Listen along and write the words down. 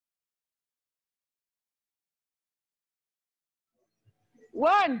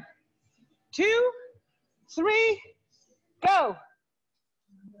1, 2, 3, go.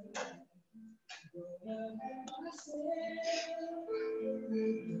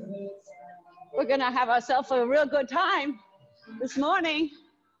 We're gonna have ourselves a real good time this morning.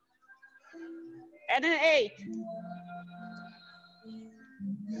 And an 8.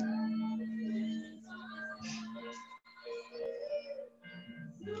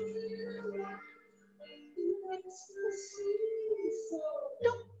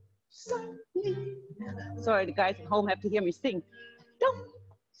 Don't stop me. Sorry, the guys at home have to hear me sing. Don't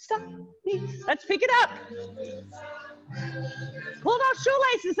stop me. Let's pick it up. Pull those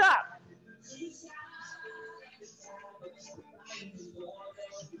shoelaces up.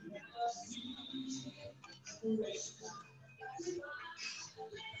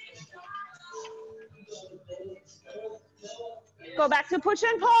 Go back to push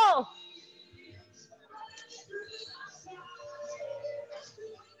and pull.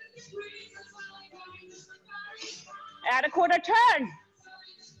 Add a quarter turn.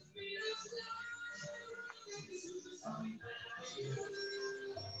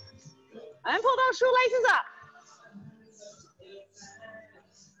 And pull those shoelaces up.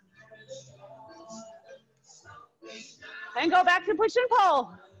 And go back to push and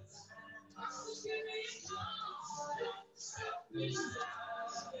pull.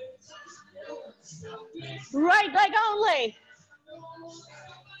 Right leg only.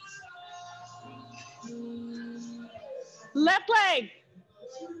 Left leg.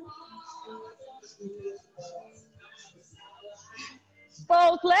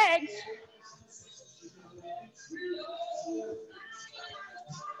 Both legs.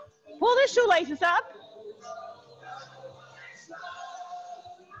 Pull the shoelaces up.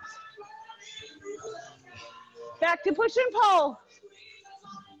 Back to push and pull.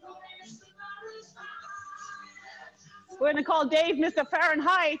 We're gonna call Dave Mr.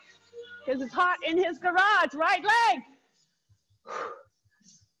 Fahrenheit because it's hot in his garage. Right leg.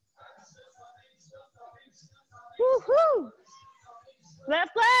 Woohoo!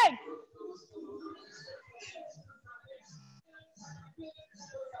 Left leg.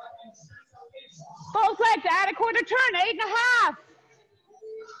 Both legs, add a quarter turn, 8.5.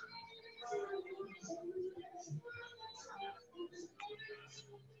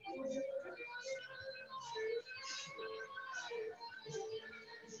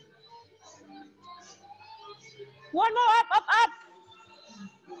 One more, up, up, up.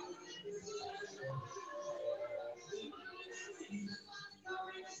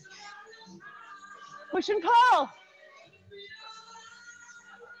 Push and pull.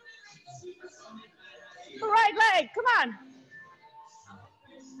 Right leg, come on.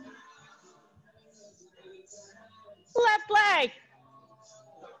 Left leg.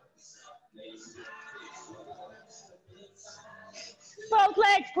 Both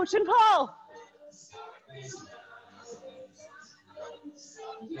legs, push and pull.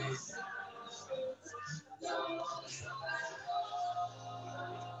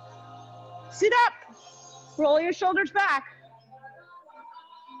 Sit up. Roll your shoulders back.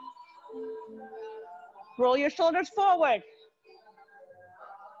 Roll your shoulders forward.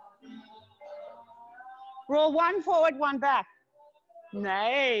 Roll one forward, one back.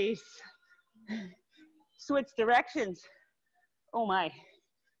 Nice. Switch directions. Oh my,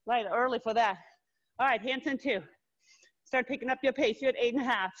 right early for that. All right, hands in 2. Start picking up your pace. You're at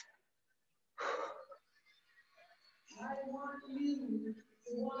 8.5.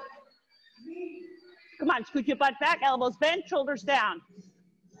 Come on, scoot your butt back, elbows bent, shoulders down.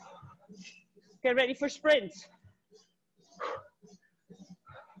 Get ready for sprints.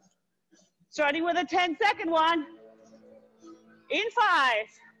 Starting with a 10-second one. In 5.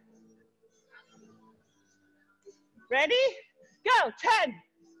 Ready? Go, 10.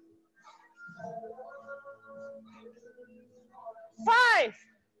 5.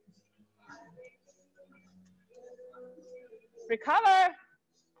 Recover.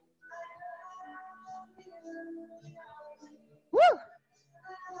 Woo.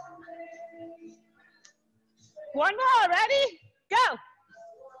 One more, ready? Go.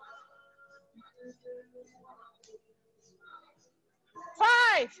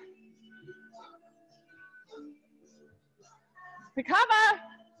 5. Recover.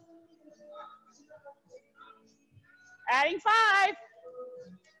 Adding 5.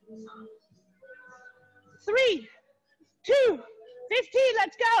 3, 2, 15,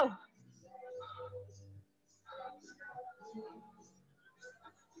 let's go.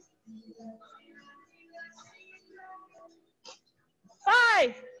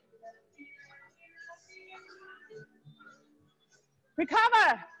 5.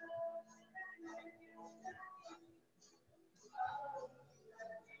 Recover.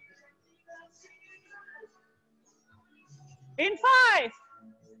 In 5,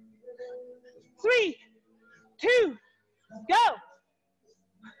 3, 2, go.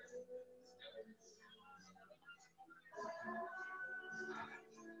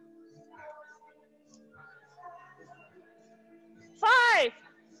 5.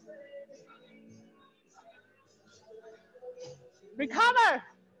 Recover.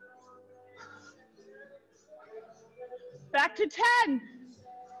 Back to 10.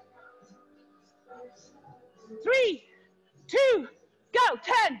 3, 2, go.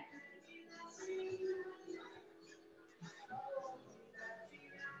 10.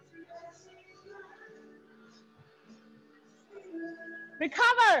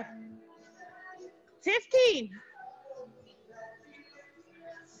 Recover. 15.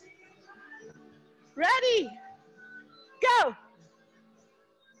 Ready. Go.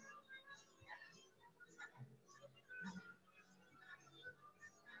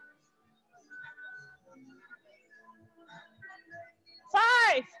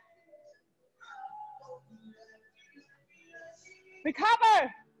 5.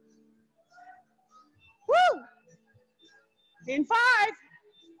 Recover. Woo. In 5,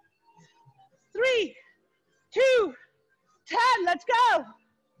 3, 2, 10. Let's go.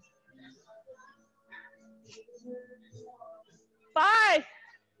 5.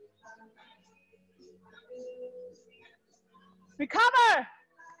 Recover.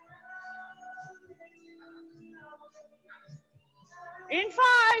 In 5.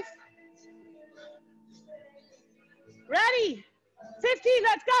 Ready. 15.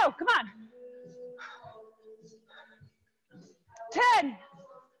 Let's go. Come on. 10.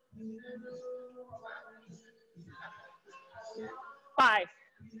 5.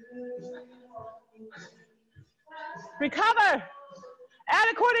 Recover. Add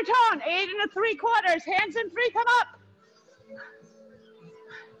a quarter tone. 8 3/4. Hands in 3. Come up.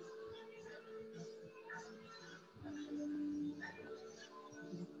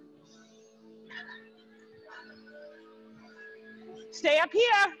 Stay up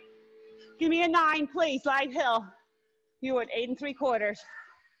here. Give me a 9, please. Light hill. You were at 8 3/4.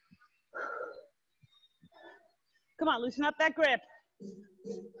 Come on, loosen up that grip.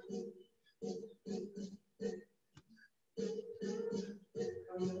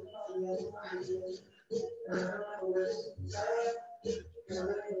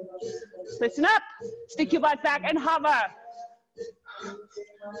 Listen up. Stick your butt back and hover.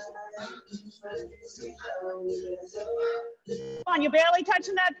 Come on, you're barely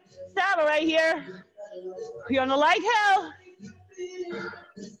touching that saddle right here. You're on the light hill.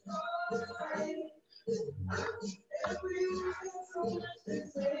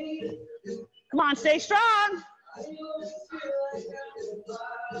 Come on, stay strong.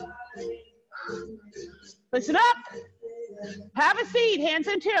 Listen up. Have a seat, hands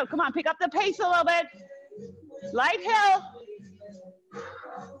in 2. Come on, pick up the pace a little bit. Light hill.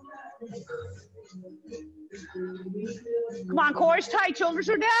 Come on, core is tight, shoulders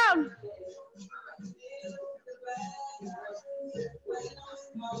are down.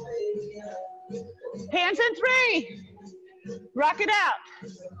 Hands in 3. Rock it out.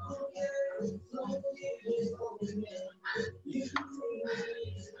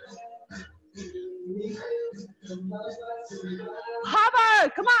 Hover,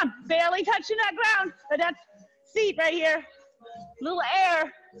 come on, barely touching that ground. But that seat right here, little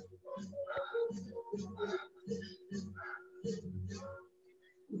air.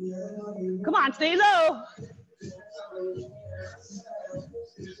 Come on, stay low.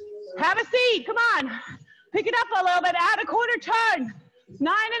 Have a seat, come on. Pick it up a little bit, add a quarter turn.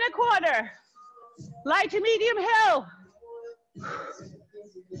 9 1/4. Light to medium hill.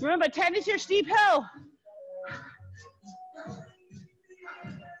 Remember, 10 is your steep hill.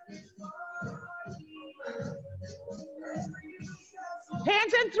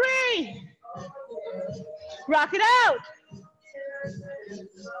 Hands in 3. Rock it out.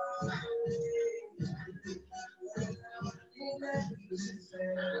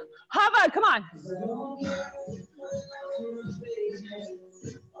 Hover, come on.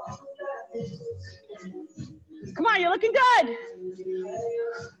 Come on, you're looking good.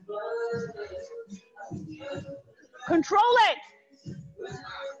 Control it.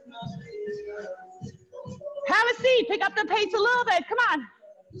 Have a seat, pick up the pace a little bit, come on.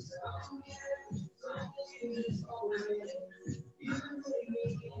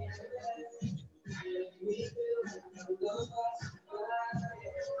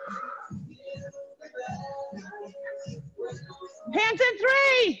 Hands in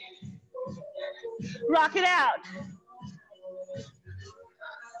 3. Rock it out.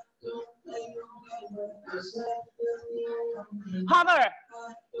 Hover.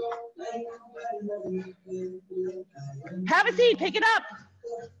 Have a seat, pick it up.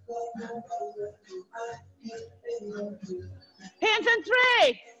 Hands in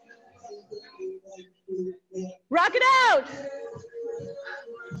 3. Rock it out.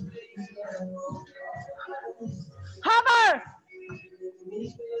 Hover.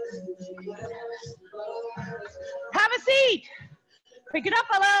 Have a seat. Pick it up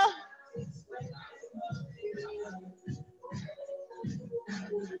a little.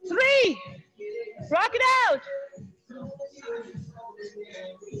 3. Rock it out.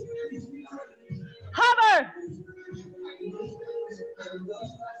 Hover.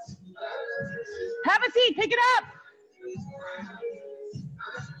 Have a seat, pick it up.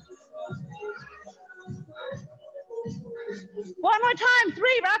 One more time,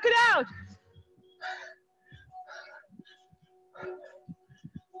 3, rock it out.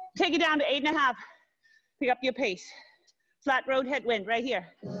 Take it down to 8.5. Pick up your pace. Flat road headwind right here.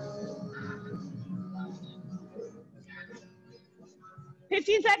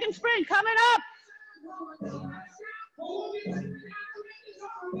 15-second sprint coming up.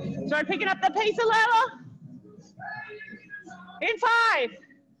 Start picking up the pace a little. In 5,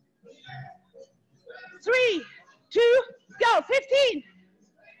 3, 2, go. 15.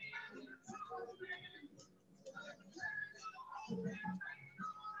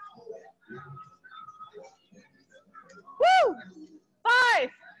 Woo! 5.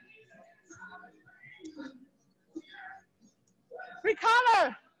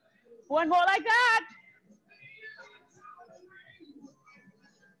 Recover. One more like that.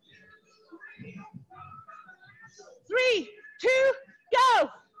 3, 2, go.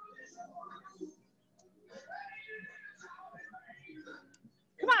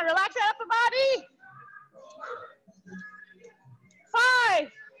 Come on, relax that upper body.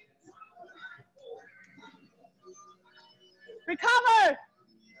 5. Recover.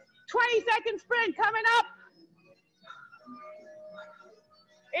 20-second sprint coming up.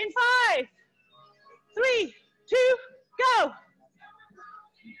 In 5, 3, 2, go.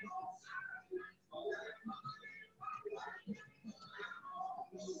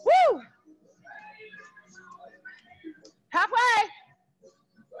 Woo! Halfway.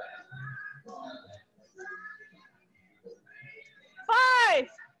 5.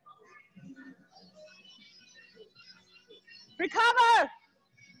 Recover.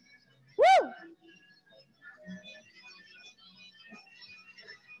 Woo!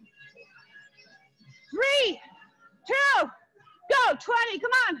 3, 2, go. 20,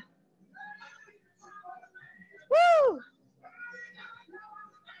 come on. Woo!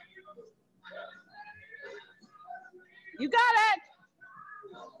 You got it.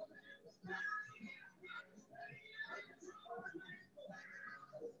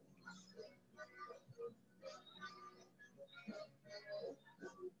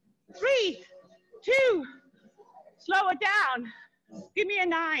 Three, 2, slow it down. Give me a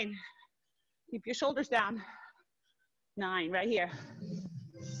 9. Keep your shoulders down. 9 right here.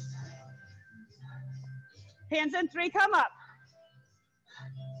 Hands in 3, come up.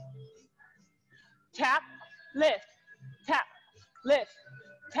 Tap, lift, tap, lift,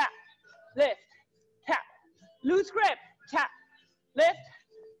 tap, lift, tap. Loose grip, tap, lift,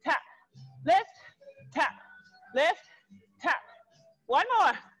 tap, lift, tap, lift, tap. One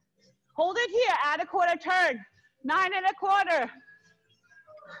more. Hold it here, add a quarter turn. 9.25.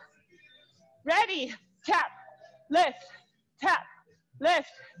 Ready, tap, lift, tap,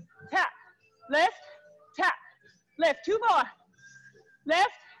 lift, tap, lift, tap, lift. 2 more.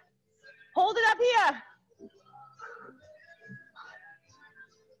 Lift, hold it up here.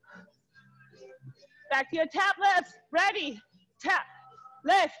 Back to your tap lifts. Ready, tap,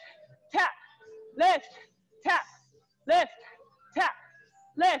 lift, tap, lift, tap, lift, tap,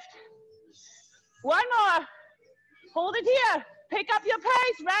 lift. One more. Hold it here. Pick up your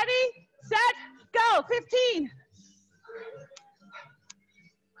pace. Ready, set, go. 15.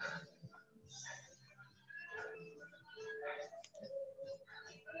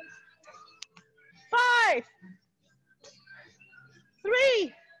 5,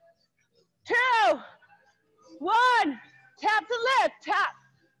 3, 2, 1. Tap to lift. Tap,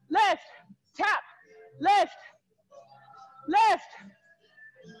 lift, tap, lift, lift,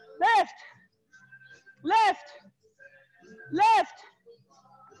 lift, lift, lift,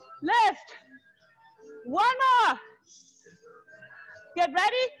 lift. One more. Get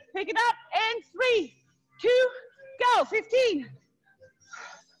ready. Pick it up in 3, 2, go. 15.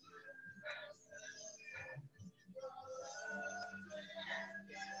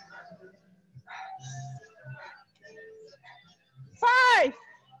 5,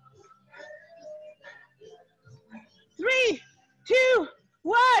 3, 2,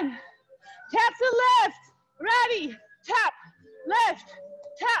 1. Tap to lift. Ready. Tap,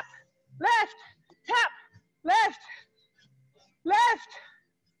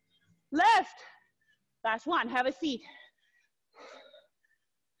 left. Last one, have a seat.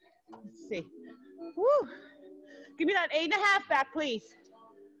 Let's see. Woo. Give me that 8.5 back, please.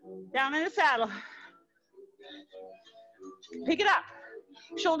 Down in the saddle. Pick it up.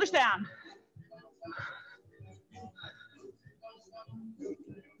 Shoulders down.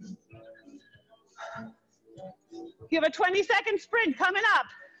 Give a 20-second sprint coming up.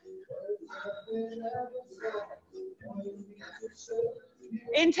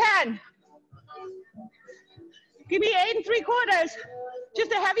 In 10. Give me 8 3/4.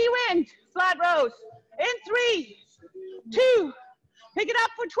 Just a heavy wind. Flat rows. In 3, 2. Pick it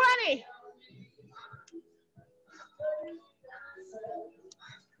up for 20.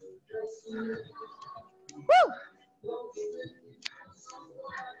 Woo!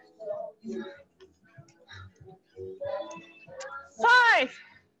 5.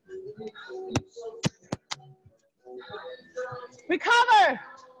 Recover.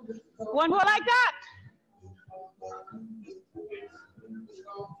 One more like that.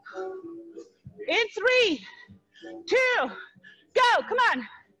 In 3, 2, go. Come on.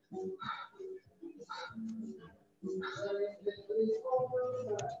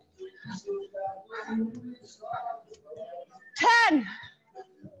 10.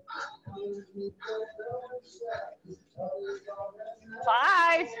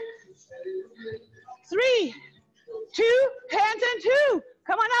 5, 3, 2, hands in 2.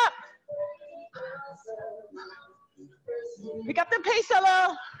 Come on up. Pick up the pace a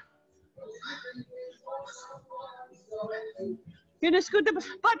little. You're gonna scoot the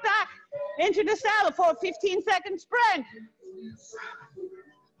butt back into the saddle for a 15-second sprint.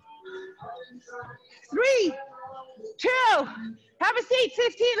 3, 2, have a seat,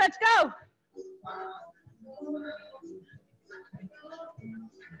 15, let's go.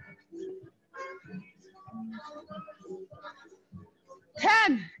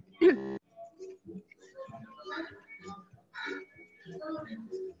 10.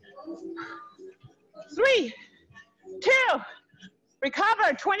 3, 2,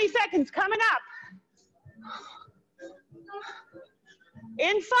 recover, 20 seconds coming up.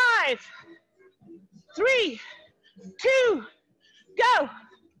 In 5, 3, 2, go.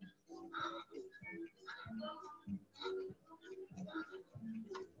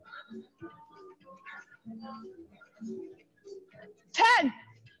 10.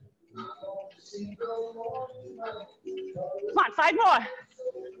 Come on, 5 more.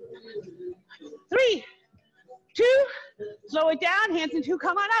 3, 2, slow it down, hands in 2,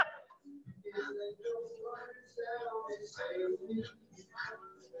 come on up.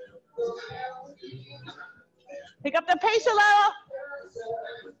 Pick up the pace a little.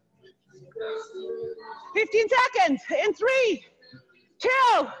 15 seconds, in 3, 2,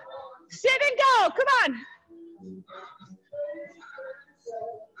 sit and go, come on.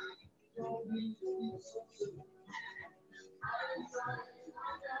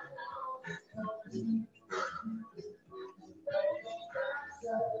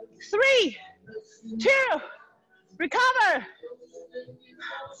 3, 2, recover.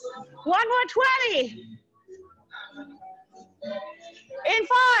 1 more 20. In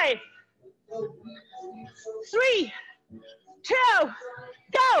 5, 3, 2,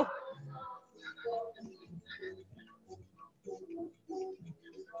 go.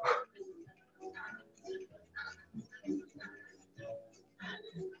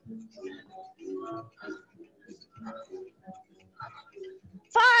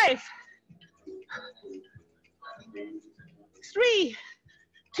 5, 3,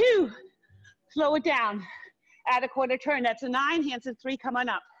 2, slow it down. Add a quarter turn, that's a 9, hands in 3, come on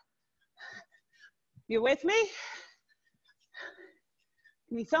up. You with me?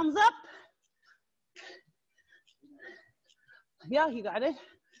 Give me thumbs up. Yeah, you got it.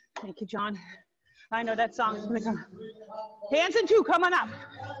 Thank you, John. I know that song. Hands in 2, come on up.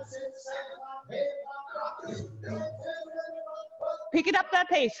 Pick it up that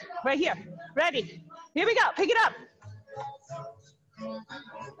pace, right here. Ready? Here we go, pick it up.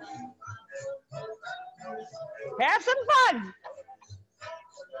 Have some fun.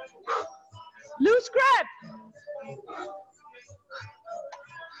 Loose grip.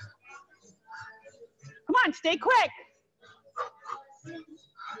 Come on, stay quick.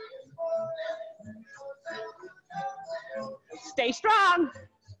 Stay strong.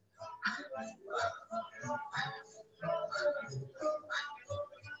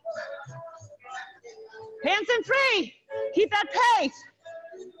 Hands in 3. Keep that pace.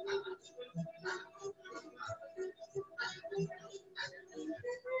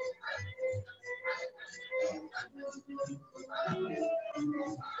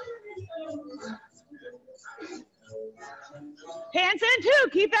 Hands Hands in two,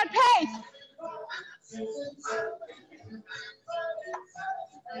 keep that pace.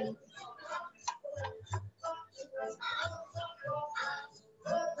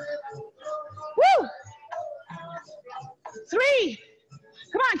 Woo! 3.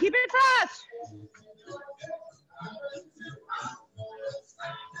 Come on, keep it fast.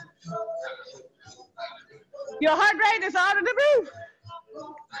 Your heart rate is out of the roof.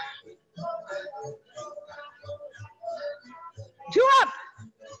 Two up.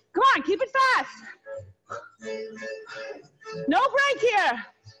 Come on, keep it fast. No break here.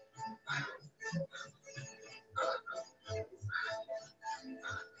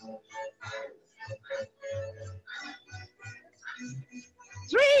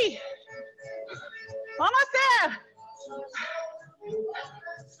 Three. Almost there.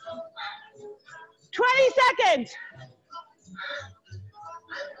 20 seconds.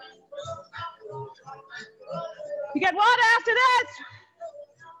 You get water after that.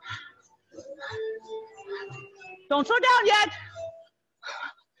 Don't slow down yet.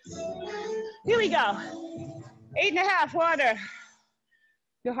 Here we go. 8.5 water.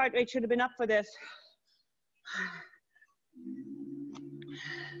 Your heart rate should have been up for this.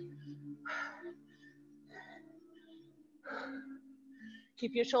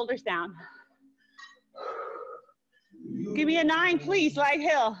 Keep your shoulders down. Give me a 9, please, light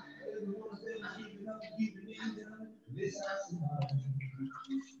hill.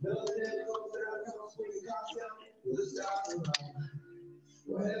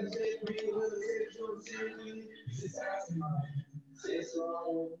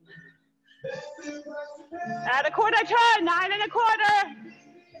 Add a quarter turn, 9.25.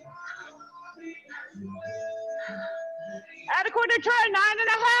 Add a quarter turn,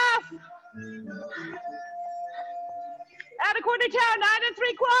 9.5. Add a quarter turn,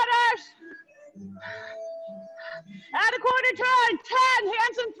 9.75. Add a quarter turn, 10.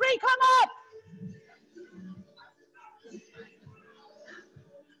 Hands in 3, come up.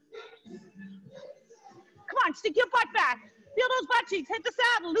 Come on, stick your butt back. Feel those butt cheeks, hit the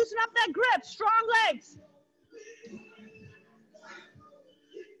saddle, loosen up that grip, strong legs.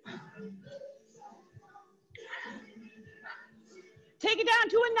 Take it down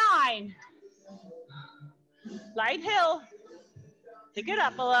to a 9. Light hill. Pick it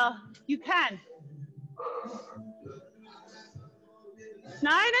up a little. You can.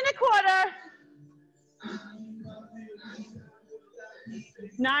 9.25.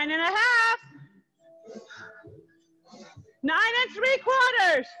 9.5.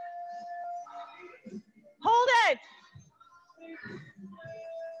 9.75. Hold it.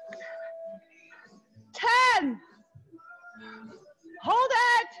 10. Hold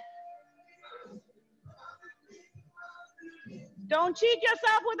it. Don't cheat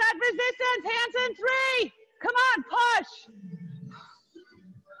yourself with that resistance. Hands in 3. Come on, push.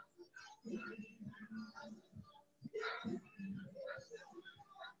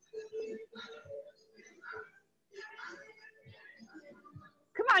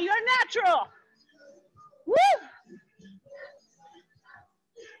 Come on, you're natural. Woo!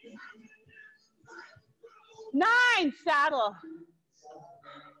 9, saddle.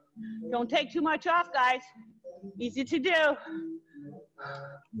 Don't take too much off, guys. Easy to do.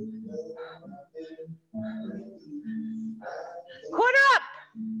 Quarter up.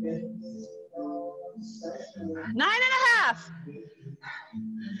 9.5.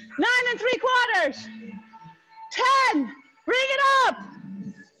 9.75. 10. Bring it up.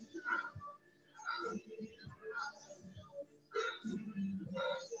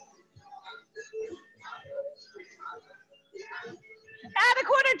 Add a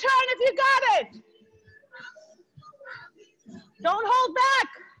quarter turn if you got it. Don't hold back.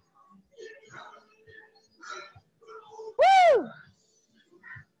 Woo!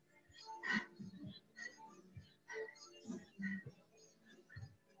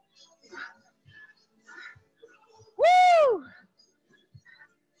 Woo!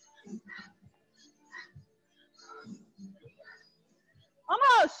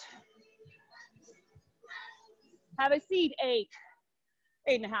 Almost. Have a seat, 8.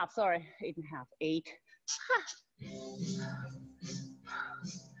 8.5, sorry, 8.5, 8.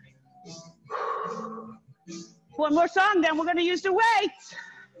 One more song, then we're gonna use the weights.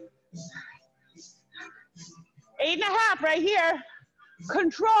 8.5 right here.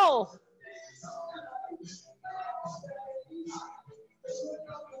 Control.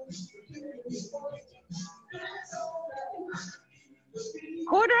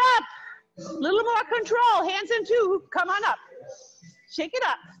 Quarter up. Little more control. Hands in 2. Come on up. Shake it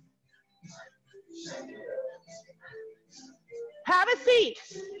up. Have a seat.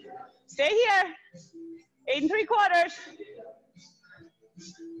 Stay here. 8.75.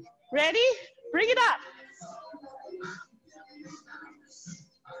 Ready? Bring it up.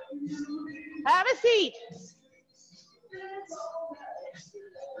 Have a seat.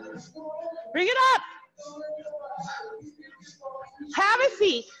 Bring it up. Have a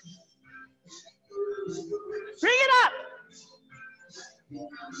seat. Bring it up.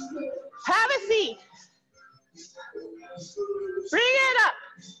 Have a seat. Bring it up.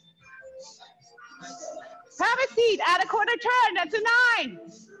 Have a seat. Add a quarter turn. That's a 9.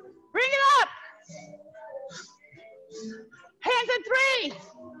 Bring it up. Hands in 3.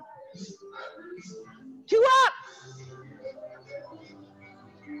 2 up.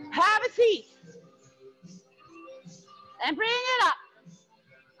 Have a seat. And bring it up.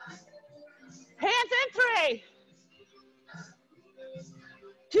 Hands in 3.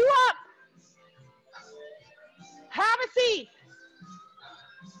 2 up. Have a seat.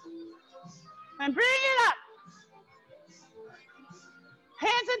 And bring it up.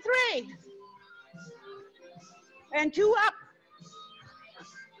 Hands in 3. And 2 up.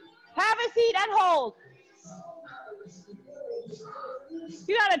 Have a seat and hold.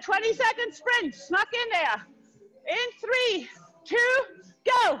 You got a 20-second sprint snuck in there. In 3, 2,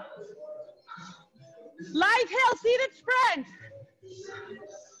 go. Light hill seated sprint.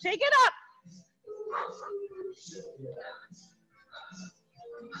 Take it up.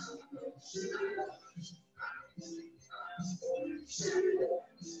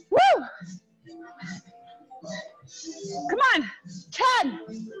 Woo! Come on, 10.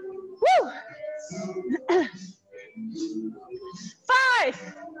 Woo! 5,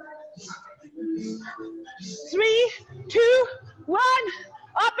 3, 2, 1.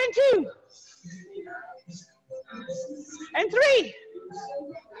 Up and 2. And 3.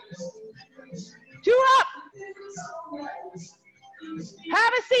 2 up.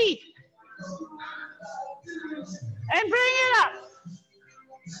 Have a seat. And bring it up.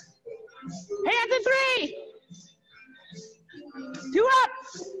 Hands in 3. 2 up.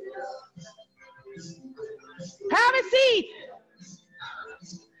 Have a seat.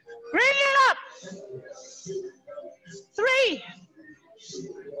 Bring it up. 3.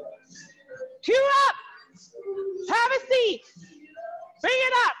 2 up. Have a seat. Bring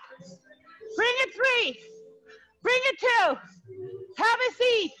it up. Bring it 3. Bring it 2. Have a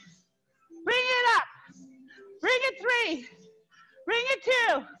seat. Bring it up. Bring it 3. Bring it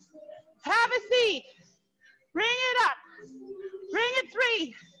 2. Have a seat. Bring it up. Bring it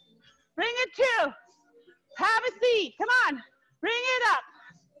 3. Bring it 2. Have a seat. Come on. Bring it up.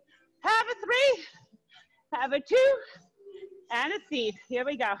 Have a 3. Have a 2. And a seat. Here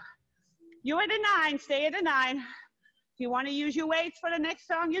we go. You at a 9. Stay at a 9. If you want to use your weights for the next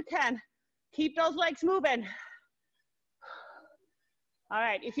song, you can. Keep those legs moving. All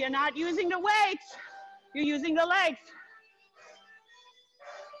right. If you're not using the weights, you're using the legs.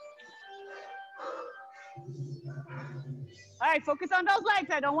 All right, focus on those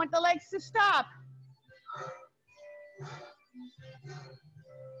legs. I don't want the legs to stop.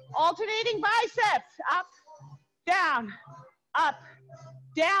 Alternating biceps. Up, down, up,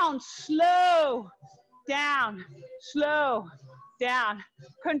 down, slow, down, slow, down.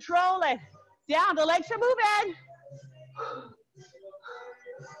 Control it. Down, the legs are moving.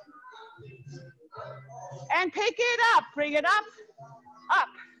 And pick it up. Bring it up, up,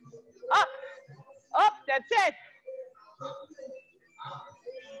 up, up. That's it.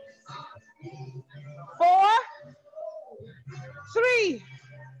 4, 3,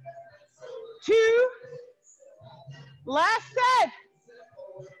 2, last set.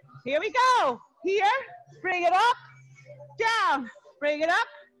 Here we go. Here, bring it up, down, bring it up,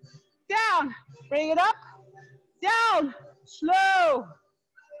 down, bring it up, down, slow,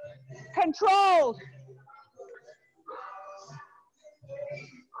 controlled.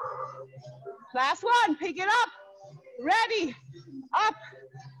 Last one, pick it up, ready, up,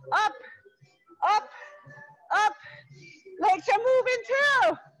 up, up, up. Legs are moving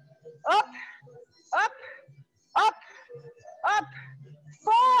too. Up, up, up, up.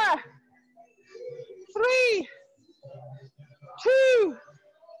 4, 3, 2.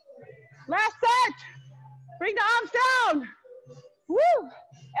 Last set. Bring the arms down. Woo.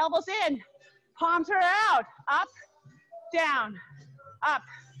 Elbows in. Palms are out. Up, down, up,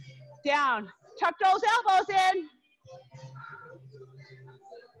 down. Tuck those elbows in.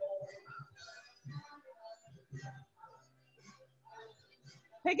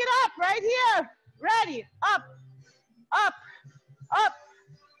 Pick it up right here. Ready. Up, up, up,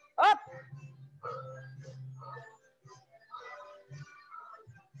 up.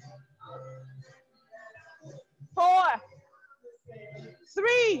 Four,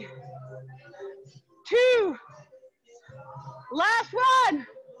 3, 2. Last one.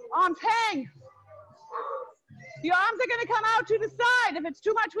 Arms hang. The arms are gonna come out to the side. If it's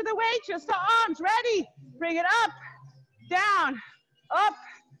too much with the weight, just the arms. Ready? Bring it up, down, up,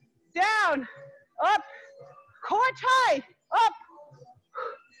 down, up. Core tight, up,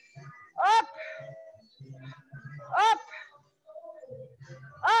 up, up,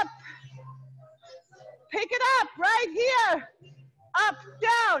 up. Pick it up right here. Up,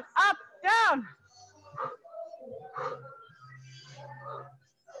 down, up, down.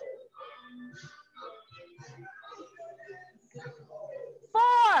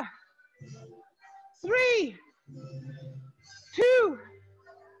 Four, three, two,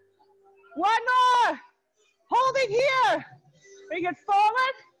 one more. Hold it here. Bring it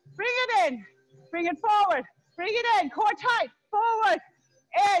forward, bring it in. Bring it forward, bring it in. Core tight, forward,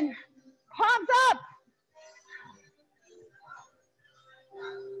 in. Palms up.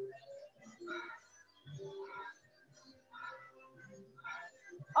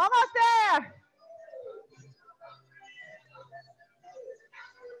 Almost there.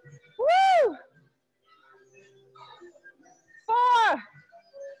 Woo! 4,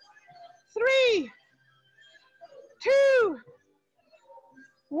 3, 2,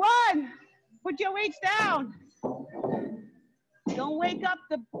 1. Put your weights down. Don't wake up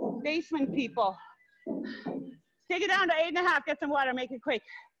the basement people. Take it down to 8.5. Get some water. Make it quick.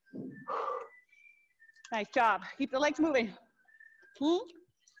 Nice job. Keep the legs moving.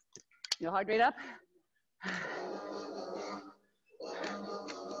 Your heart rate up.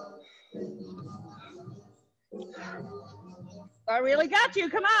 I really got you.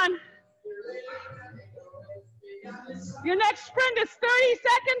 Come on. Your next sprint is 30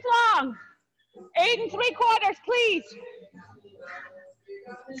 seconds long. 8 3/4, please.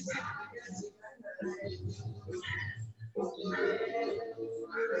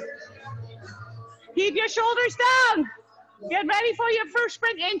 Keep your shoulders down. Get ready for your first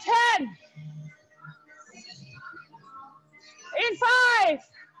sprint in 10. In 5,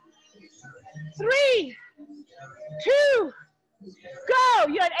 3, 2, go.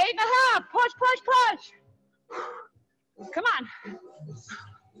 You're at 8.5. Push, push, push. Come on.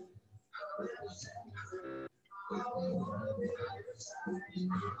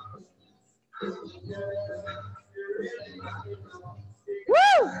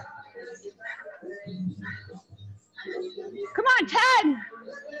 Woo! Come on, 10.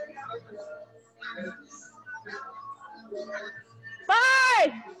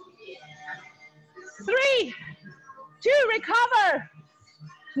 5, 3, 2, recover.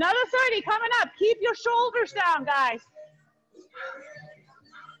 Another 30 coming up. Keep your shoulders down, guys.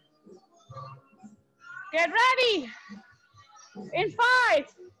 Get ready. In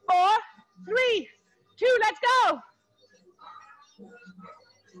 5, 4, 3, 2, let's go.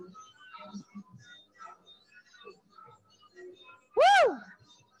 Woo!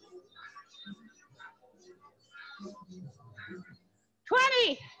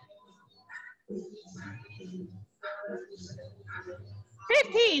 20,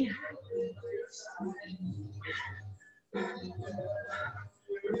 15,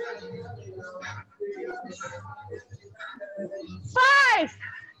 5,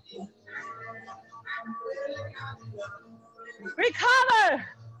 recover.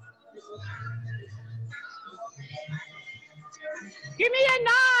 Give me a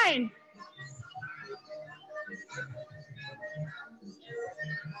 9.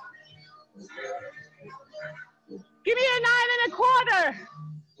 Give me a 9.25.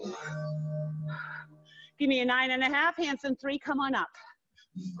 Give me a 9.5. Hanson 3, come on up.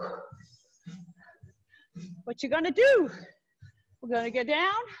 What you're gonna do, we're gonna get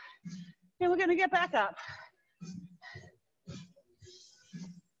down and we're gonna get back up.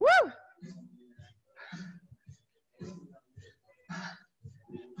 Woo!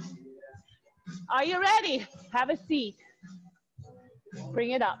 Are you ready? Have a seat.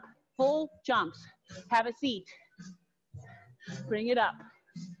 Bring it up. Full jumps. Have a seat. Bring it up.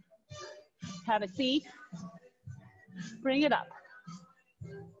 Have a seat. Bring it up.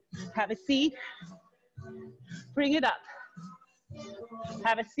 Have a seat. Bring it up.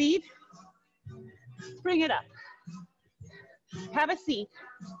 Have a seat. Bring it up. Have a seat.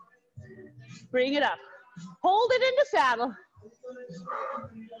 Bring it up. Hold it in the saddle.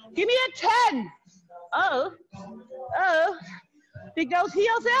 Give me a 10. Oh, oh. Dig those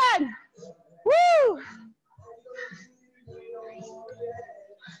heels in. Woo!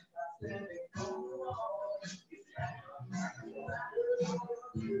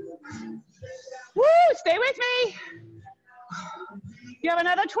 Woo, stay with me. You have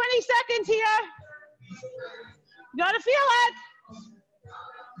another 20 seconds here. You gotta feel it.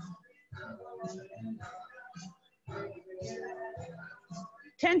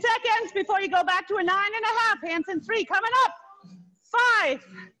 10 seconds before you go back to a 9.5. Hands in 3, coming up. 5,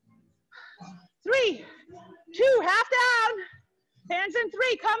 3, 2, half down. Hands in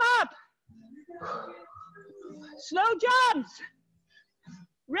 3, come up. Slow jumps.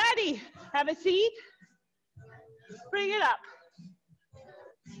 Ready. Have a seat. Bring it up.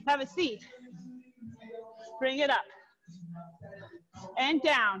 Have a seat. Bring it up. And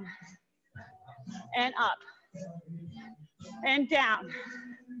down. And up. And down.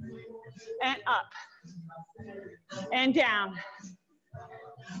 And up. And down.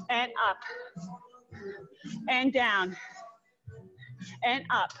 And up. And down. And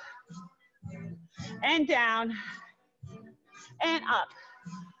up. And down. And up.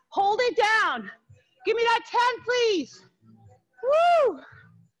 Hold it down. Give me that 10, please. Woo!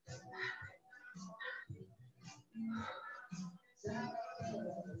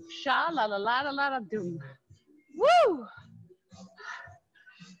 Sha la la la la la doom. Woo!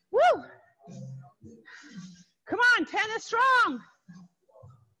 Woo! Come on, 10 is strong.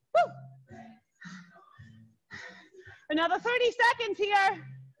 Woo! Another 30 seconds here.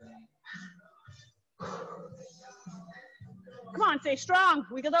 Come on, stay strong.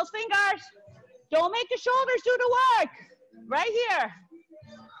 Wiggle those fingers. Don't make the shoulders do the work. Right here.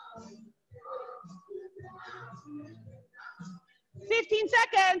 15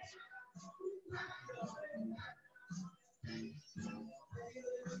 seconds.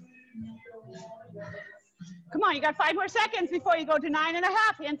 Come on, you got 5 more seconds before you go to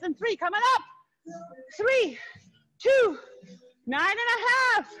 9.5. Hands in 3, coming up. 3, 2,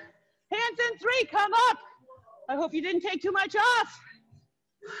 9.5. Hands in 3, come up. I hope you didn't take too much off.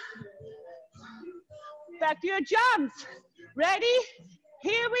 Back to your jumps. Ready?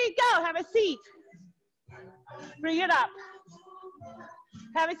 Here we go. Have a seat. Bring it up.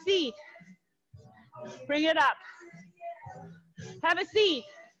 Have a seat. Bring it up. Have a seat.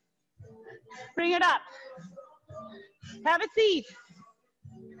 Bring it up. Have a seat.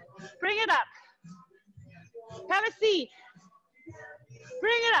 Bring it up. Have a seat.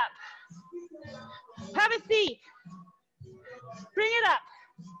 Bring it up. Have a seat. Bring it up.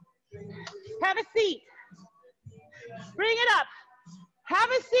 Have a seat. Bring it up. Have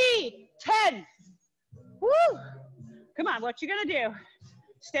a seat. 10. Woo! Come on, what you gonna do?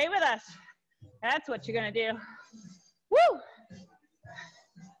 Stay with us. That's what you're gonna do. Woo!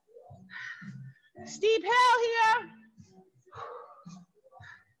 Steep hill here.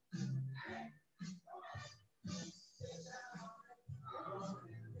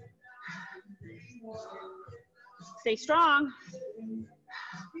 Stay strong.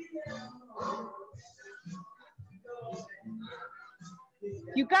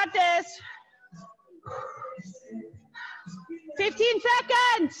 You got this. 15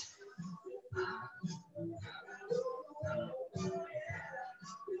 seconds.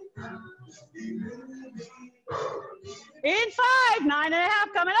 In 5,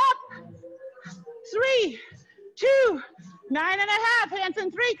 9.5 coming up. 3, 2, 9.5. Hands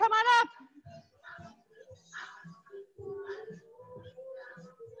in 3, come on up.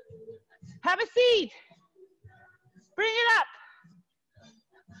 Have a seat. Bring it up.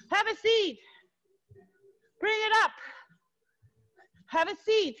 Have a seat. Bring it up. Have a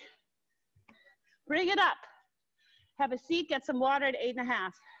seat. Bring it up. Have a seat. Get some water at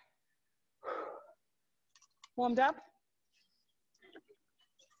 8.5. Warmed up?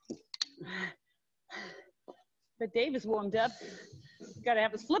 But Dave is warmed up. Got to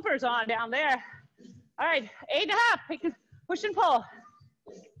have his flippers on down there. All right, 8.5. Push and pull.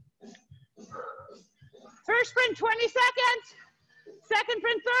 First sprint, 20 seconds. Second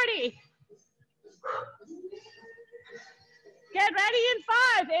sprint, 30. Get ready in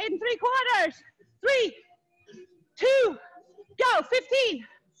 5, 8 3/4. 3, 2, go, 15.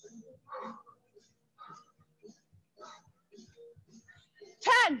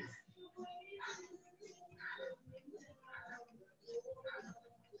 10.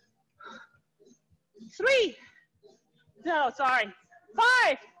 3. No, sorry.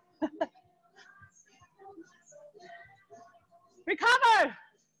 5. Recover.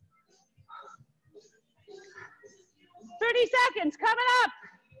 30 seconds, coming up.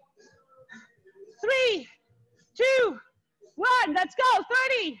 3, 2, 1, let's go,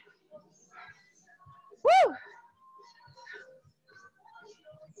 30. Woo!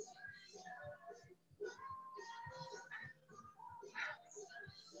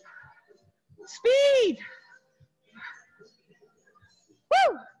 Speed.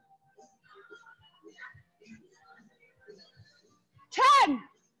 Woo! 10.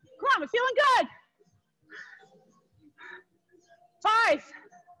 Come on, we're feeling good. 5,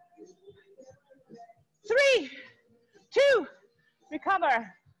 3, 2, recover.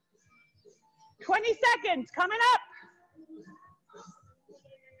 recover. 20 seconds, coming up.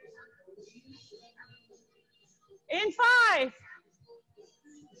 In 5,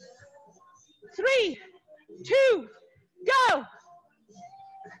 3, 2, go.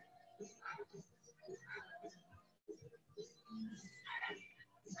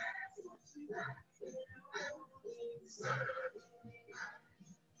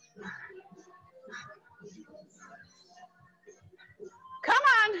 Come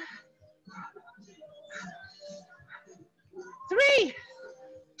on. 3,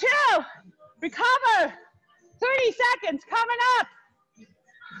 2, recover. 30 seconds coming up.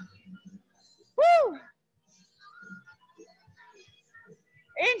 Woo.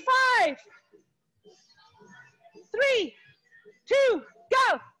 In 5, 3, 2,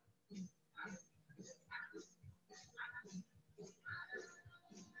 go.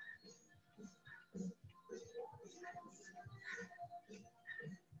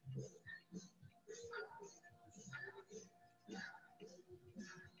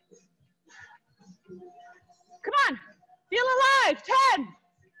 Come on, feel alive. 10.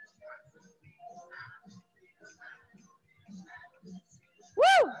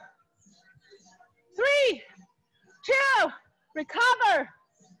 Woo. 3, 2, recover.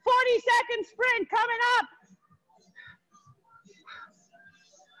 40-second sprint coming up.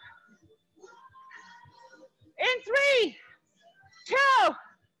 In 3, 2,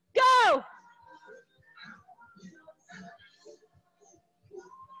 go.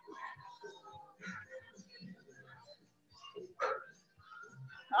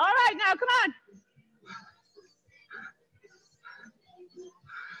 All right, now come on.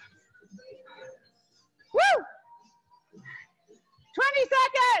 Woo! 20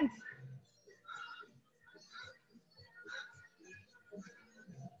 seconds.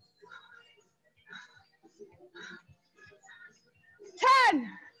 10.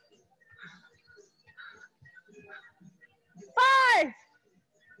 5.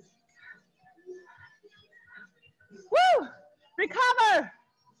 Woo! Recover.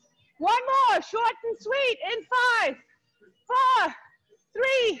 One more, short and sweet, in 5, 4,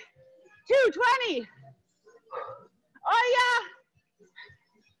 3, 2, 20. Oh yeah.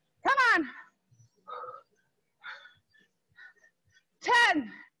 Come on.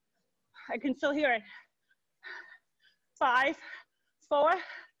 10. I can still hear it. 5, 4,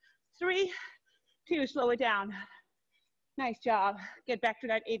 3, 2, slow it down. Nice job. Get back to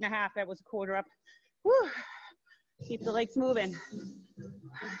that 8.5. That was a quarter up. Woo. Keep the legs moving.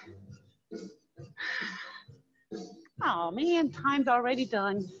 Oh man, time's already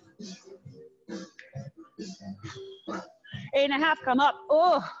done. 8.5, come up.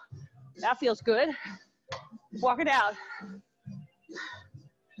 Oh, that feels good. Walk it out.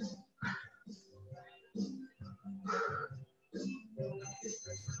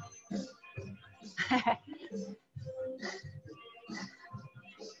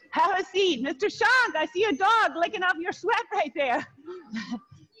 Have a seat. Mr. Shank, I see a dog licking up your sweat right there.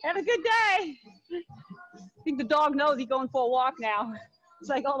 Have a good day. I think the dog knows he's going for a walk now. It's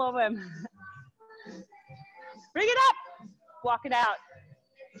like all over him. Bring it up. Walk it out.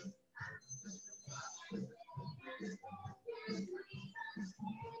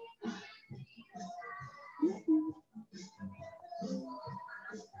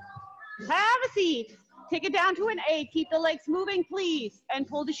 Have a seat. Take it down to an 8. Keep the legs moving, please. And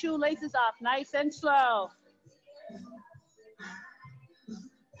pull the shoelaces up, nice and slow.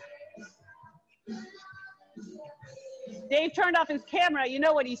 Dave turned off his camera. You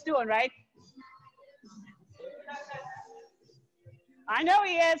know what he's doing, right? I know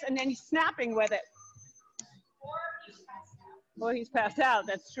he is, and then he's snapping with it. Well, he's passed out,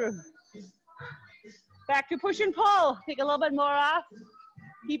 that's true. Back to push and pull. Take a little bit more off.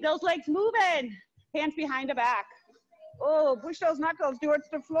 Keep those legs moving. Hands behind the back. Oh, push those knuckles towards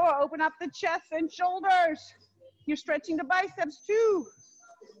the floor. Open up the chest and shoulders. You're stretching the biceps too.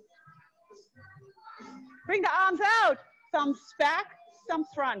 Bring the arms out. Thumbs back, thumbs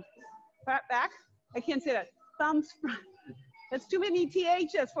front. Back. I can't say that. Thumbs front. That's too many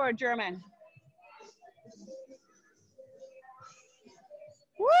THs for a German.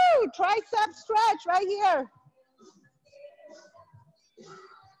 Woo! Tricep stretch right here.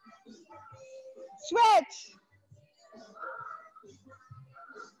 Switch.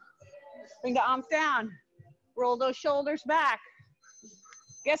 Bring the arms down. Roll those shoulders back.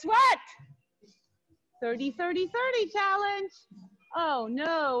 Guess what? 30, 30, 30 challenge. Oh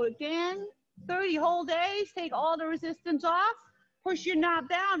no, again. 30 whole days. Take all the resistance off. Push your knob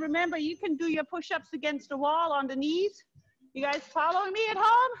down. Remember, you can do your push-ups against the wall on the knees. You guys following me at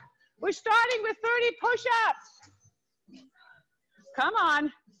home? We're starting with 30 push-ups. Come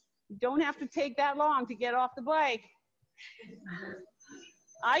on. You don't have to take that long to get off the bike.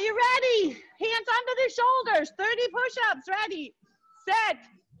 Are you ready? Hands under the shoulders. 30 push-ups. Ready, set,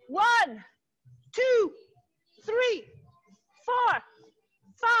 1, 2, 3, 4,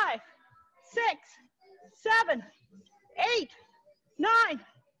 5, 6, 7, 8, 9,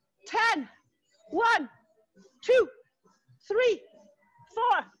 10. 1, 2, 3,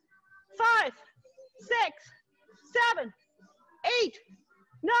 4, 5, 6, 7, 8,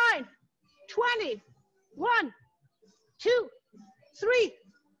 9, 20. 1, 2, 3,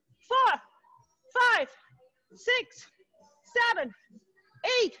 4, 5, 6, 7,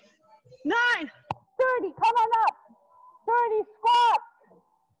 8, 9, 30. Come on up. 30 squats.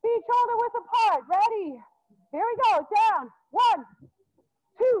 Feet shoulder width apart. Ready. Here we go. Down. 1,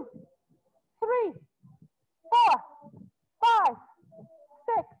 2, 3, 4, 5,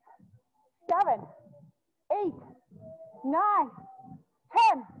 6, 7, 8, 9,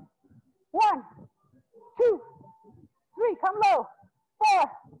 10. 1, 2, 3. Come low.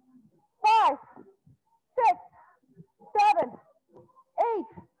 4, 5, 6, 7, 8,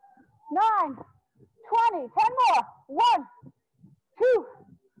 9, 20. 10 more. 1, 2,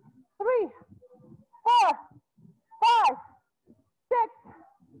 3, 4, 5, 6,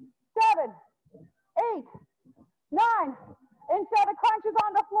 7, 8, 9. Instead of crunches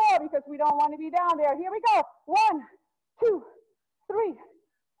on the floor because we don't want to be down there. Here we go. 1, 2, 3,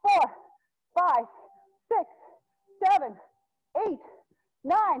 4, 5, 6, 7, 8,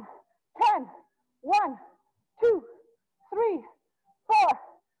 9, 10. 1, 2, 3, 4,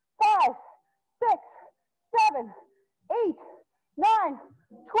 5, 6, 7, 8, 9,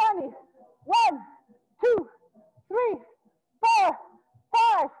 20. 1, 2, 3, 4,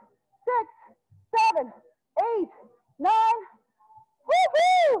 5, 6, 7, 8, 9.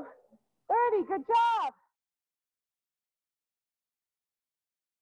 Woohoo! 30. Good job.